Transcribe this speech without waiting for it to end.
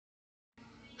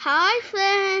Hi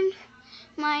friends,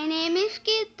 my name is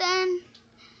Kirtan.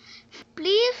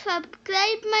 Please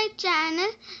subscribe my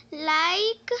channel,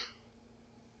 like,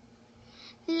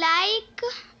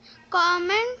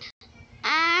 comment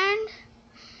and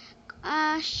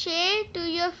share to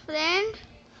your friends.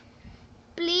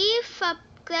 Please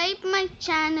subscribe my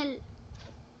channel.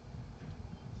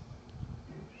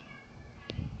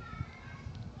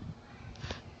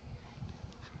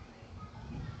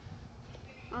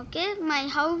 Okay, my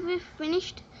house is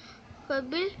finished for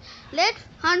build. Let's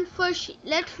hunt for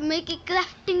let's make a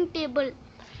crafting table.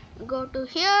 Go to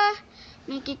here,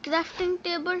 make a crafting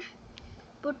table,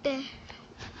 put a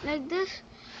like this,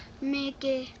 make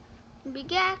a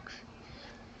big axe.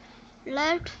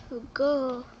 Let's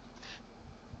go.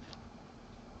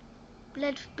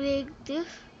 Let's break this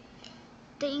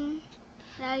thing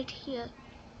right here.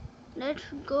 Let's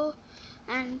go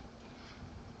and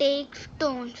take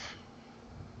stones.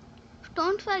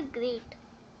 Stones are great,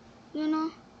 you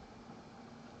know.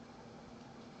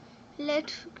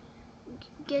 Let's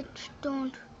get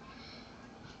stones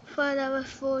for our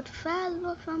food,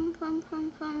 from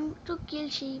to kill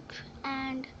sheep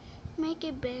and make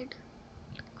a bed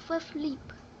for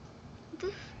sleep.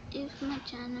 This is my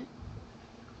channel.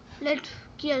 Let's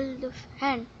kill this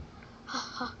hen. Ha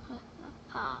ha ha ha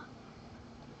ha.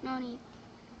 No need.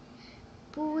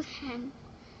 Poor hen.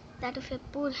 That is a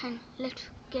poor hen. Let's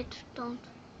get stones.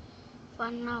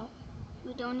 For now,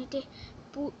 we don't need a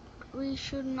poor. We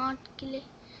should not kill it.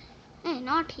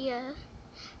 Not here.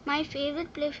 My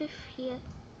favorite place is here.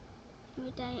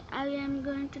 But I am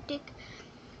going to take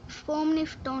so many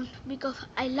stones because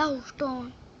I love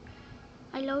stone.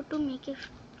 I love to make it.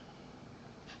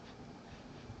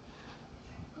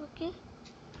 Okay.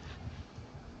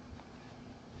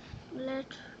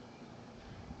 Let's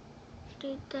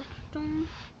take the stone.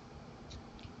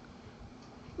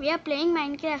 We are playing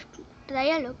Minecraft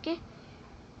trial, okay?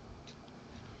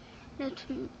 Let's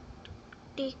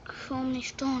take so many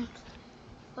stones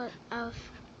for us.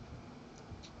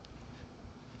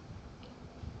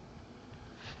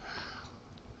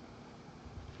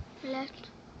 Let's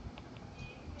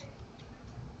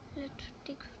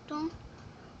take stone.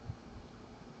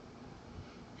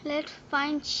 Let's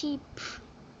find sheep.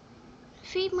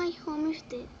 See, my home is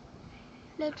there.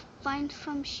 Let's find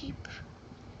some sheep.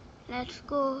 Let's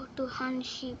go to hunt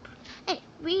sheep. Hey,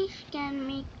 we can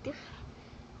make this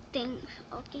things,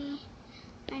 okay?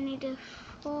 I need a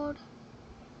sword.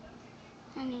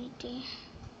 I need a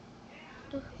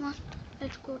this one.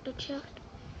 Let's go to chest.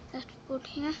 Let's put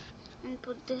here and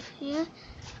put this here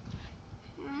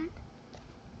and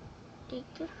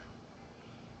take this.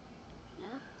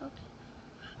 Yeah, okay.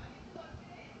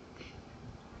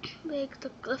 Make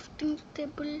the crafting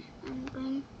table and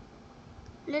then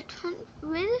let's hunt.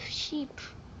 Where is sheep?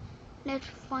 Let's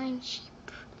find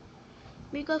sheep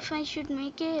because I should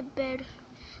make a bed.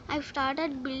 I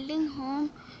started building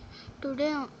home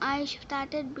today. I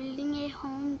started building a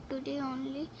home today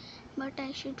only, but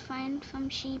I should find some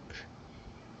sheep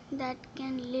that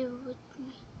can live with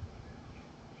me.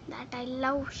 That I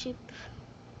love sheep.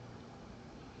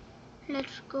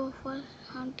 Let's go for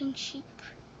hunting sheep.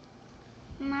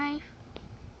 Knife.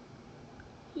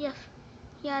 Yes,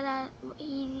 here are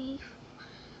easy.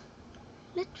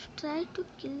 Let's try to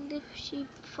kill the sheep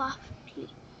fastly.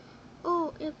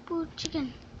 Oh, a poor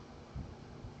chicken.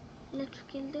 Let's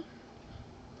kill this.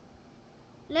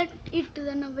 Let it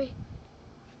run away.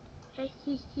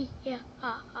 Yeah,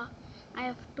 ha ha. I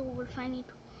have 2 wolves. I need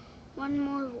one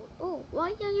more wolf. Oh,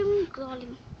 why are you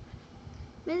crawling?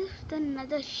 Where is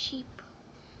another sheep?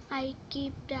 I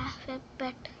keep as a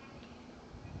pet.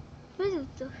 Where is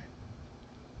this?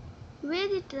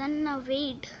 Where it run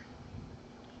away?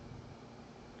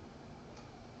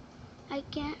 I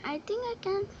think I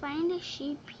can find a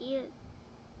sheep here.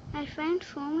 I find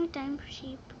so many times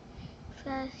sheep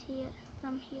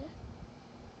from here.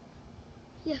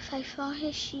 Yes, I saw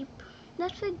a sheep.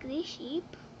 That's a grey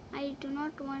sheep. I do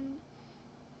not want.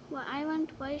 I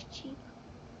want white sheep.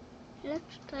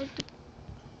 Let's try to.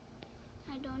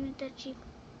 I don't need that sheep.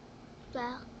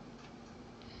 Well,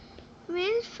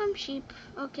 where is some sheep?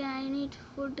 Okay, I need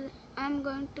food. I'm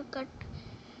going to cut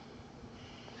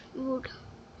wood.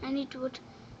 I need wood.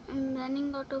 I'm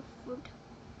running out of wood.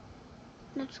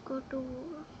 Let's go to.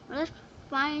 Let's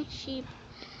find sheep.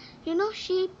 You know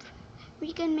sheep.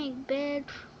 We can make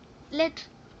beds. Let's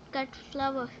cut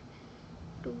flowers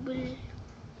to build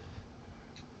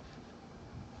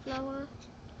flower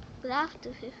grass.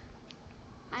 This is.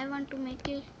 I want to make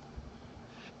it.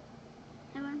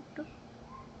 I want to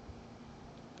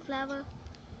flower.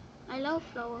 I love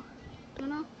flowers. You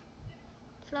know,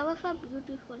 flowers are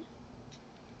beautiful.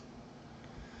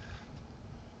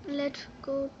 Let's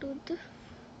go to the.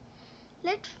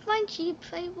 Let's find sheep.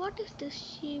 What is this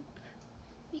sheep?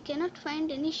 We cannot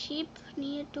find any sheep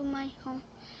near to my home.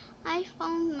 I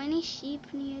found many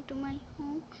sheep near to my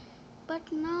home,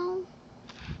 but now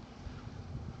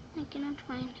I cannot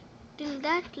find. Till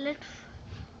that, let's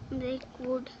break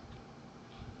wood.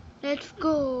 Let's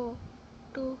go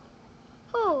to.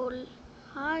 Oh,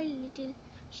 hi, little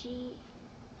sheep.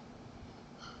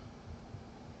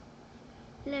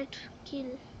 Let's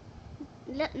kill.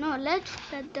 Let's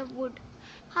cut the wood.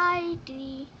 Hi,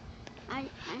 tree. I'm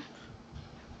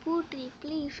poor tree.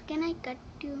 Please, can I cut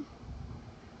you?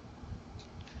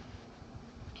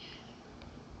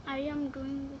 I am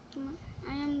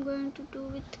going to do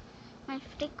with my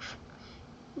sticks.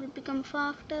 Will become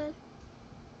faster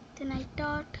than I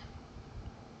thought.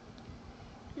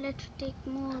 Let's take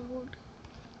more wood.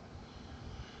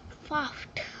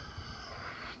 Fast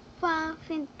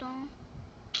and on.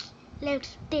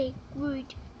 Let's take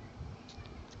wood.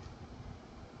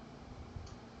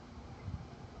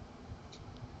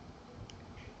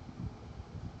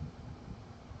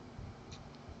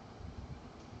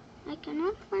 I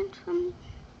cannot find some.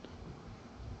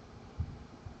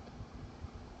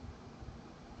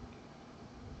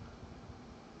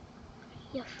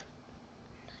 Yes.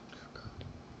 Let's go.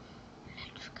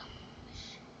 Let's come.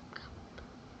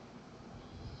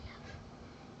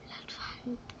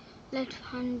 Yes. Let's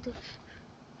hunt this.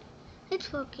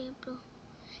 It's okay, bro.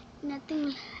 Nothing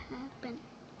will happen.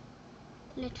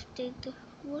 Let's take the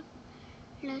wood.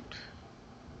 Let's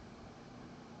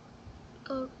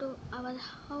go to our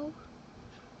house.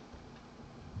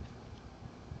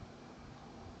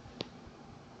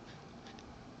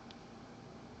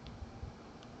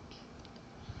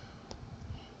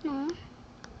 No.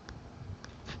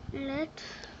 Let's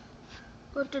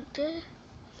go to there.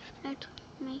 Let's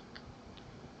make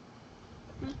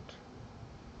it.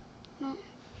 No.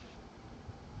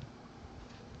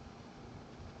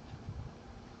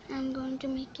 I'm going to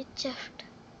make a chest.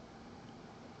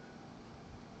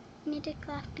 Need a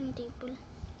crafting table.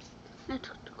 Let's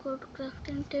go to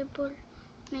crafting table.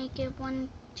 Make a one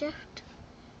chest.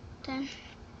 Then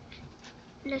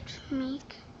let's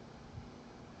make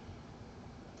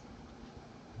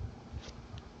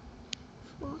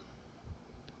four.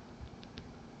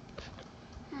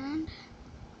 And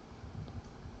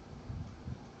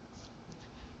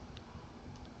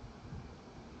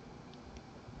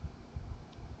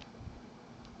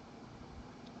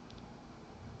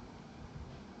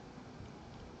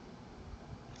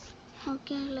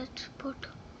okay, let's put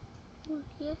wool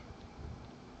here.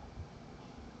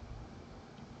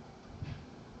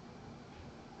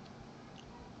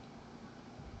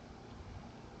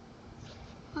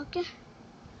 Okay.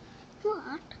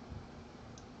 What?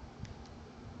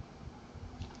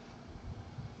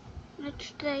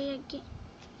 Let's try again.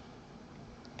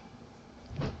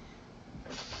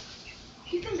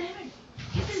 Hidden diamond!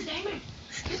 Hidden diamond!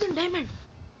 Hidden diamond!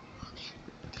 Okay.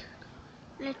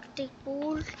 Let's take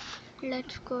wool.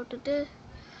 Let's go to this.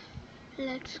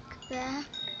 Let's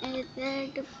craft a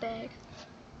red bed.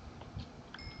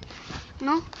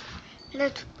 No.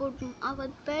 Let's put our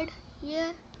bed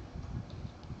here.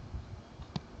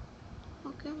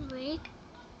 Okay, wait.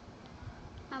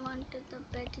 I wanted the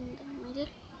bed in the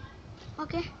middle.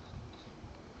 Okay.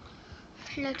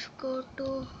 Let's go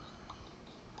to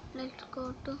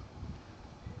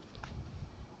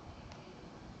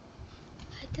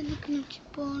అయితే నీకు నుంచి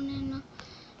పో నేను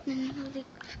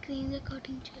screen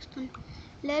recording చేస్తాను.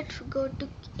 Let's go to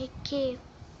a cave.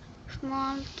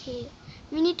 Small cave.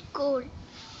 We need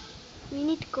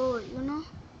coal, you know,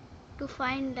 to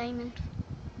find diamonds.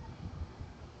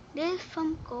 There's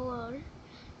some coal.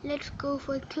 Let's go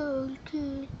for coal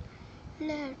too.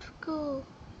 Let's go.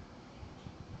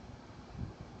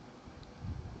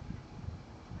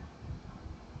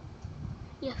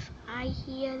 Yes, I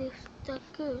hear it's the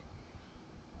coal.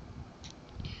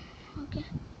 Okay.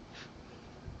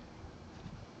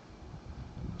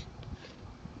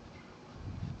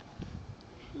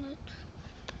 Let's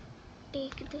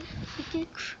take the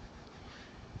pickaxe.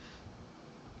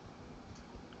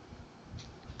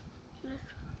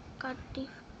 Let's cut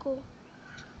this coal.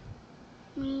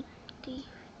 Meet the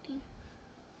thing.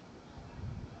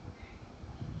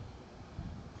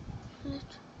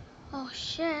 Let's. Oh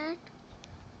shit.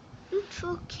 It's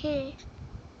okay.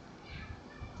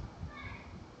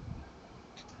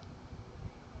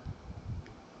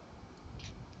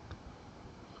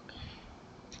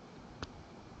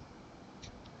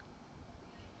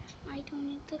 I don't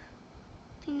need the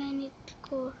thing, I need the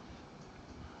core.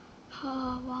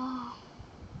 Oh wow.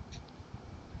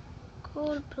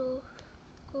 Core, bro.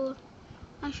 Core.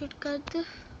 I should cut this.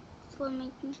 for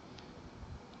making.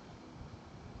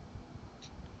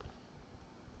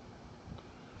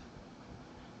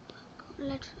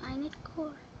 I need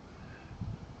coal.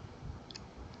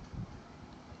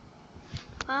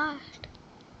 Fast.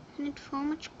 I need so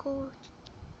much coal.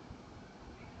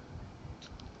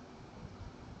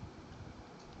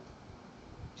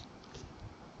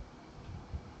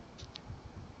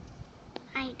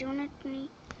 I do not need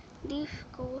this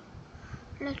coal.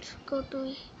 Let's go to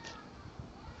it.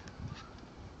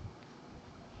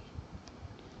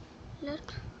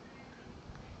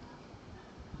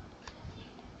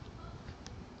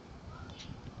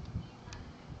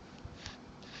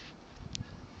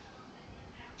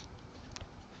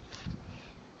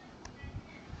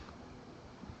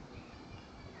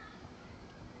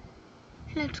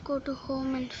 Let's go to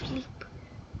home and sleep.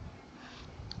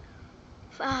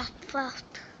 Fast, fast.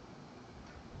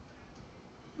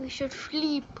 We should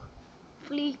sleep.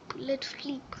 Sleep. Let's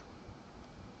sleep.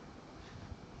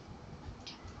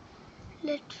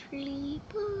 Let's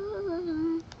sleep.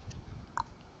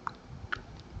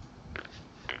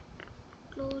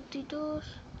 Close the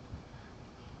doors.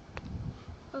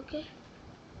 Okay.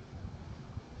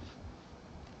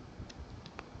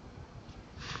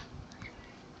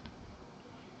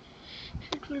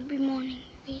 It will be morning.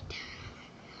 Wait.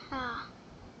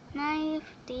 Nice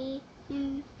day.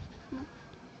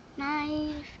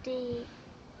 Nice day.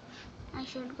 I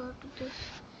should go to this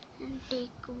and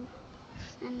take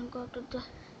and go to the.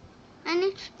 I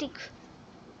need sticks.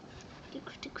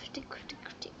 Stick.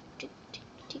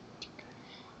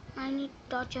 I need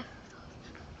torches.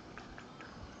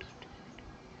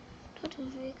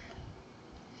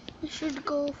 I should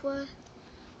go for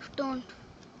stone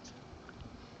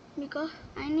because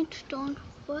I need stone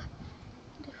for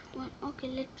this one. Okay,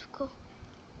 let's go.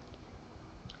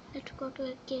 Let's go to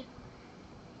a cave.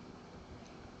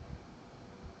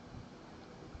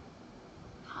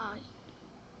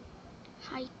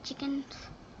 Hi, chickens.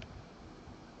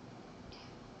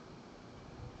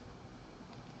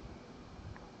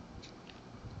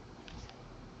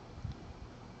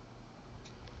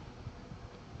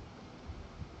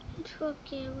 It's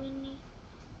okay. We need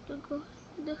to go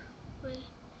this way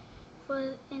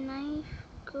for a nice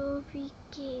curvy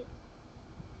cave.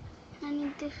 I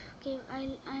need this cave.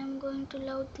 I am going to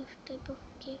love this type of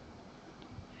cave.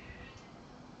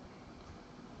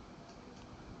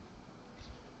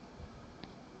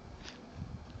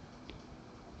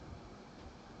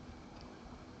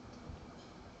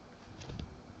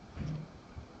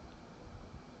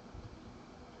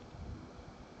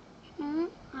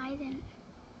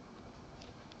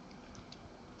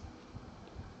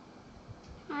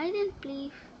 Iron,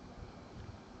 please.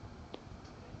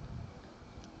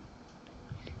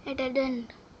 It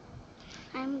didn't.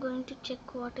 I'm going to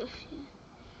check what is here.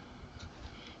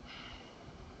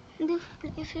 This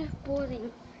place is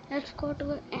boring. Let's go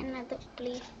to another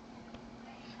place.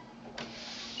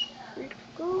 Let's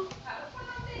go.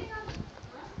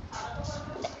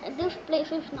 This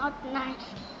place is not nice.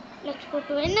 Let's go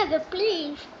to another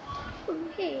place.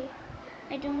 Okay.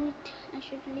 I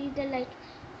should leave the light.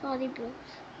 Sorry, bros.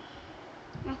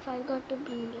 I forgot to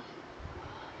bring it.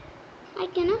 I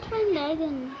cannot find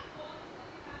iron.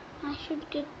 I should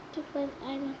get to find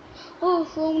iron. Oh,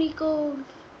 so many coal.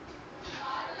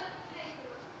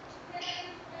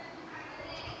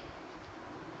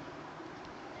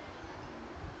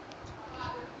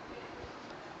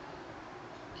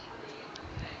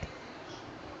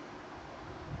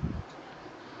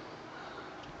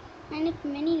 I need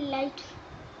many lights.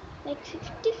 Like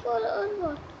 64 or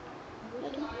what?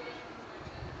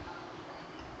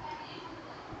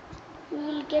 We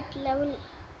will get level.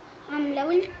 I'm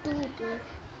level 2 too.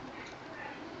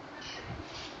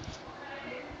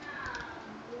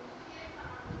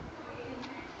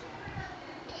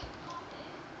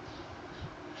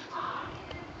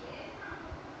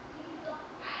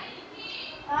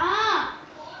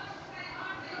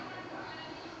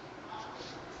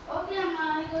 Okay,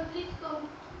 let's go.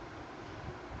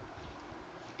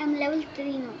 I'm level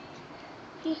 3 now.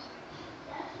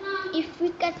 If we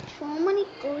get so many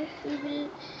coins, we will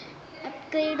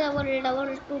upgrade our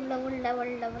level to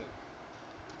level.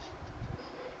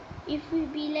 If we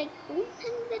be like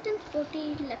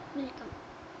 140, luck will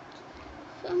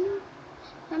come.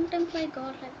 Sometimes I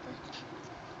got like that.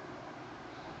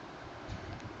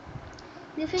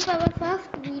 This is our first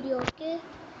video, okay?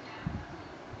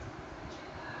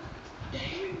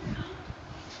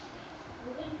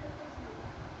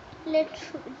 Let's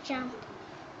jump.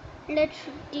 Let's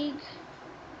dig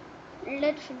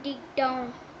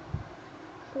down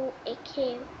to a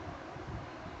cave.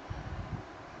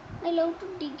 I love to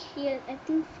dig here. I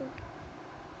think so.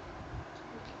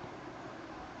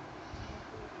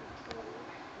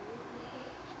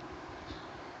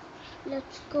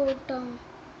 Let's go down.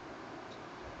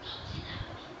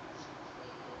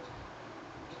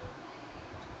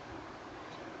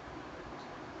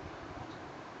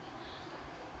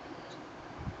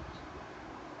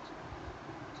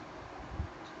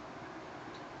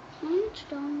 How much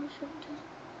down we should do?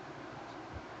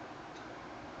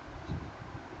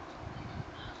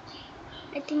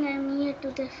 I think I'm near to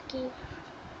this cave.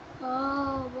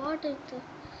 Oh, what is this?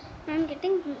 I'm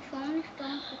getting so many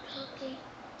stones. It's okay.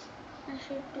 I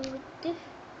should do this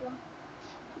one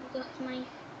because my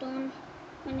stone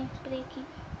one is breaking.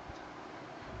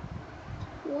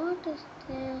 What is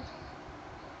this?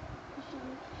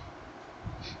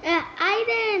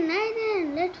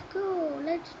 Iron! Let's go.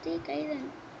 Let's take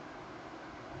iron.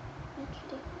 Let's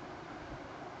take.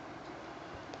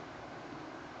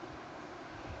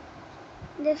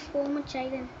 There's so much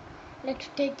iron. Let's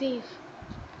take these.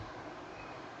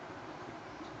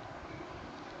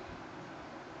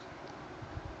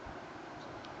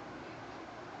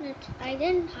 Let's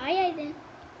iron. Hi iron.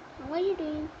 How are you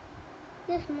doing?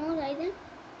 There's more iron.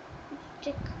 Let's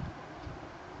check.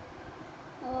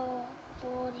 Oh,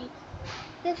 boring.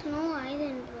 There's no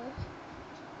iron, bro.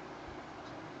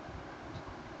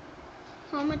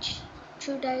 How much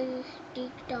should I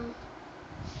take down?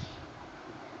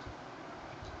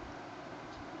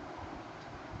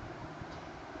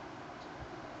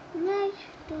 Nice.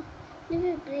 This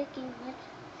is breaking. Let's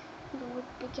go with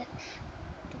pickaxe.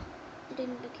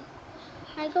 Didn't begin.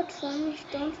 I got so many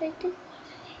stones, I think.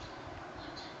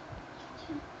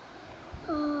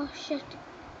 Oh shit.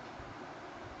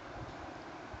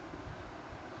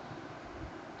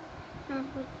 I'll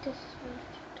put this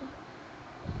redstone.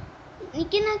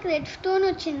 Nikki నాకు red stone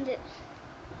వచ్చింది.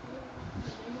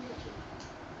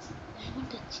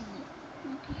 Diamond వచ్చింది.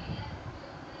 Okay.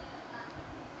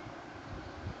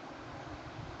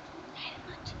 Diamond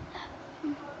వచ్చిందా?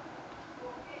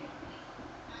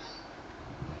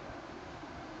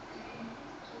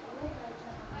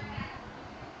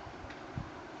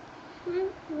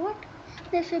 What?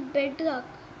 There's a bedrock.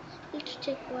 Let's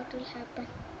check what will happen.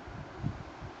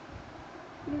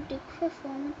 We'll dig for so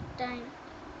much time.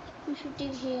 We should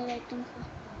dig here, I think so.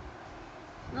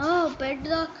 Oh,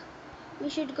 bedrock. We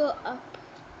should go up.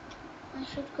 I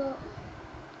should go.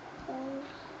 Oh.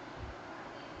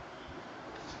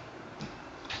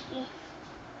 Yeah.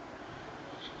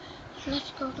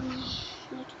 Let's go to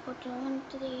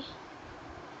inventory.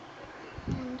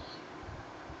 And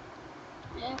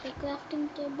I have a crafting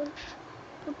table.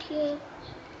 Put here.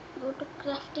 Go to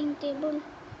crafting table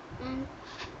and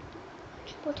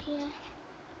put here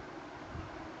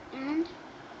and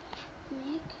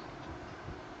make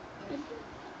a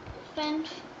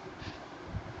fence.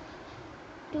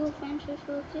 2 fences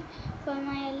for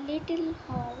my little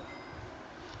house.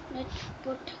 Let's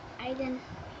put iron.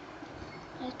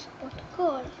 Let's put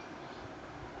coal.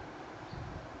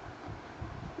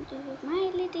 This is my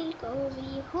little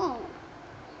cozy home.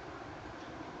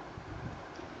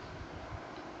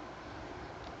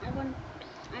 I want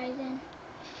iron.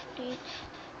 Take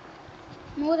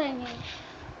more iron.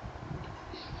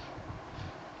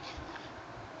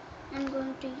 I'm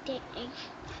going to eat an egg.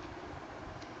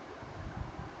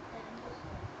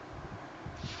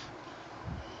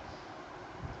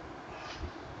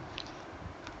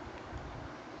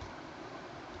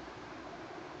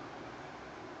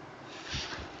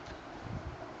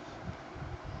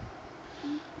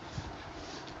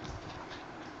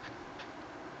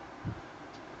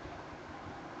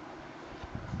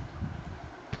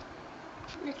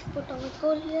 Let's put our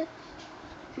coal here.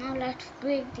 Now let's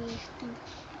break these things.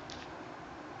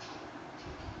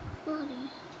 Sorry.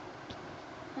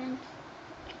 And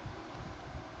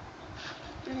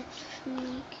let's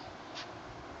make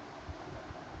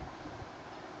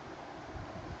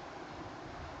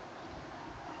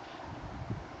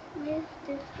where's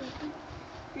this button?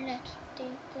 Let's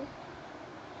take this.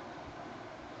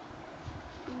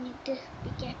 I need this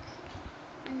pickaxe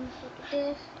and put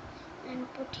this and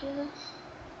put here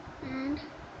and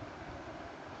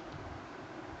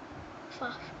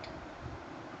fast.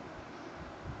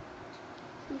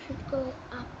 We should go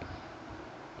up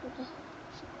to the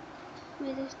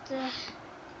where is the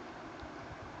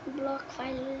block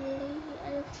finally? I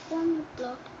have one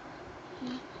block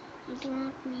here. I do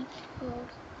not need 4.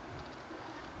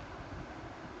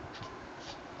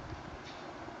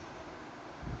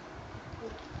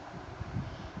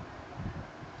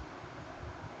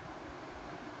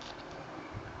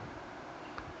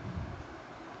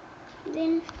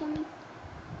 Then it's coming.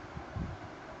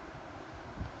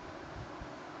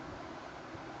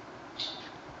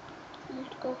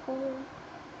 Let's go home.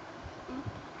 Up.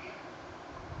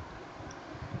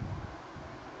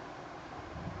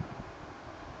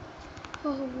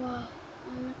 Oh wow,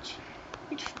 how much?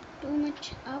 It's too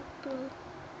much up, bro.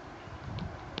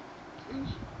 And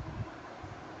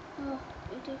oh,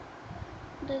 it is.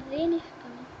 The rain is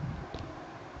coming.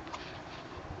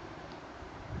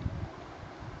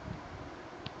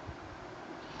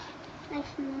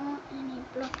 There's no any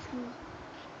blocks more.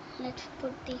 Let's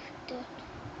put this dirt.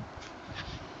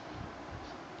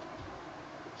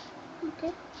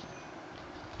 Okay.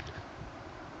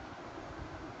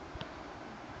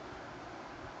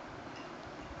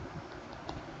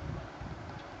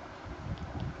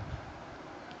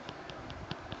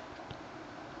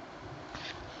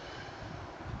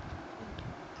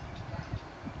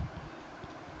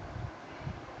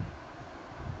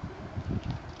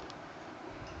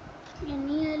 You're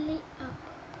nearly up.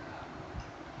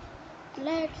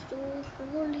 Let's do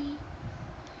slowly.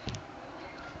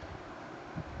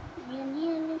 You're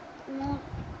nearly more.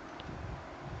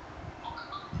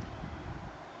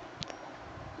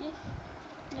 Yes.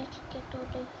 Let's get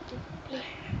out of this place.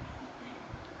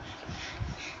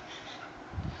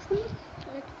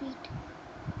 Let's eat.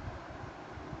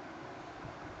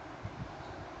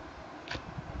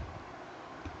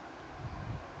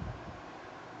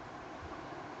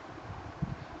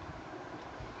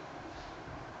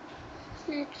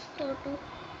 Let's go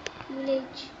to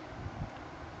village.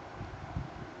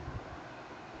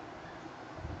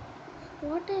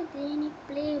 What a rainy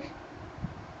place.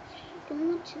 Too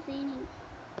much raining.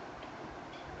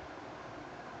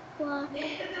 What?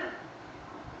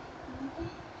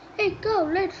 Hey cow,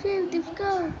 let's save this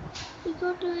cow. We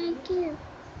go to a cave.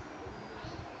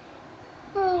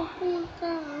 Oh, poor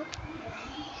cow.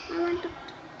 I want to.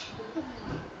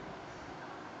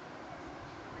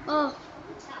 Oh,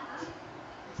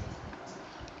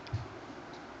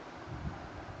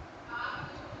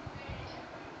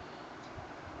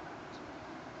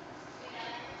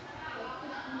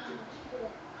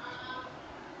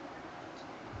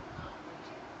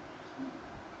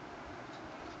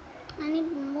 I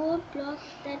need more blocks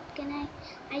that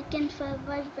I can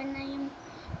survive when I am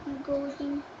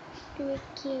going to a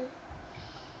cave.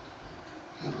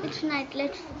 It's night.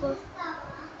 Let's go.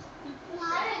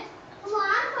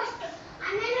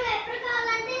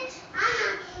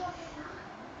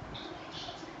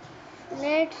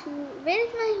 Let's. Where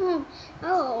is my home?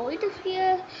 Oh, it is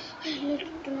here. Let's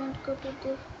do not go to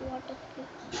this water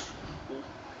place.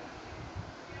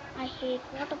 I hate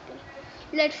water place.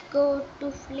 Let's go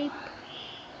to sleep.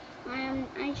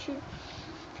 I should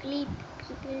sleep,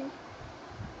 people.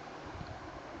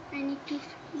 I need to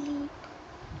sleep.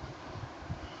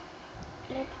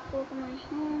 Let's go to my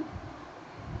home.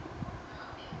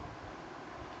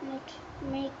 Let's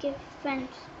make a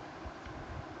fence.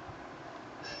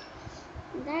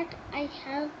 That I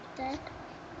have that.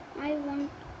 I want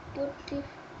to put this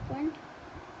fence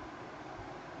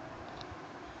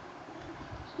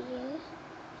here.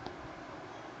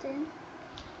 Then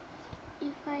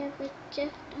if I have a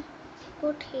chest,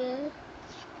 put here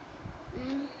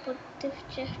and put this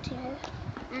chest here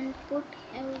and put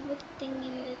everything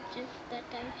in the chest that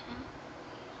I have.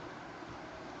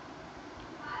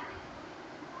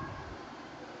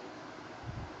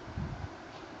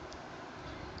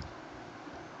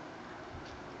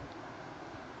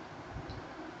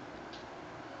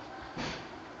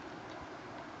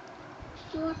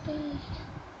 What is?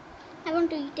 I want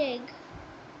to eat egg.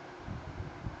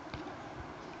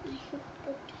 I should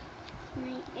put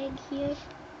my egg here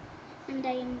and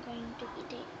I am going to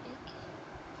eat egg.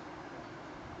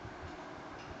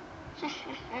 Ha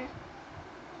ha ha.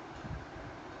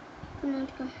 Do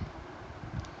not come.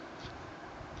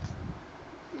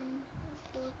 And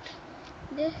put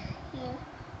this here.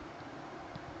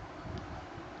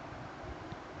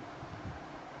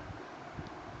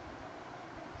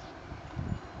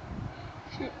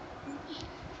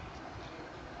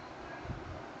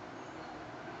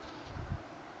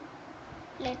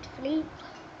 Let's sleep.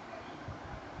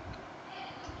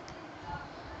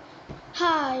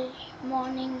 Hi,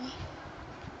 morning.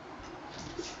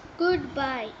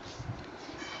 Goodbye.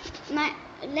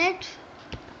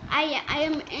 I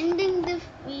am ending this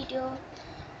video.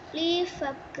 Please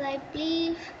subscribe.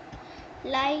 Please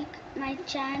like my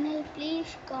channel.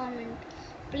 Please comment.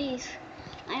 Please.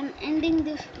 I am ending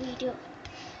this video.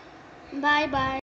 Bye bye.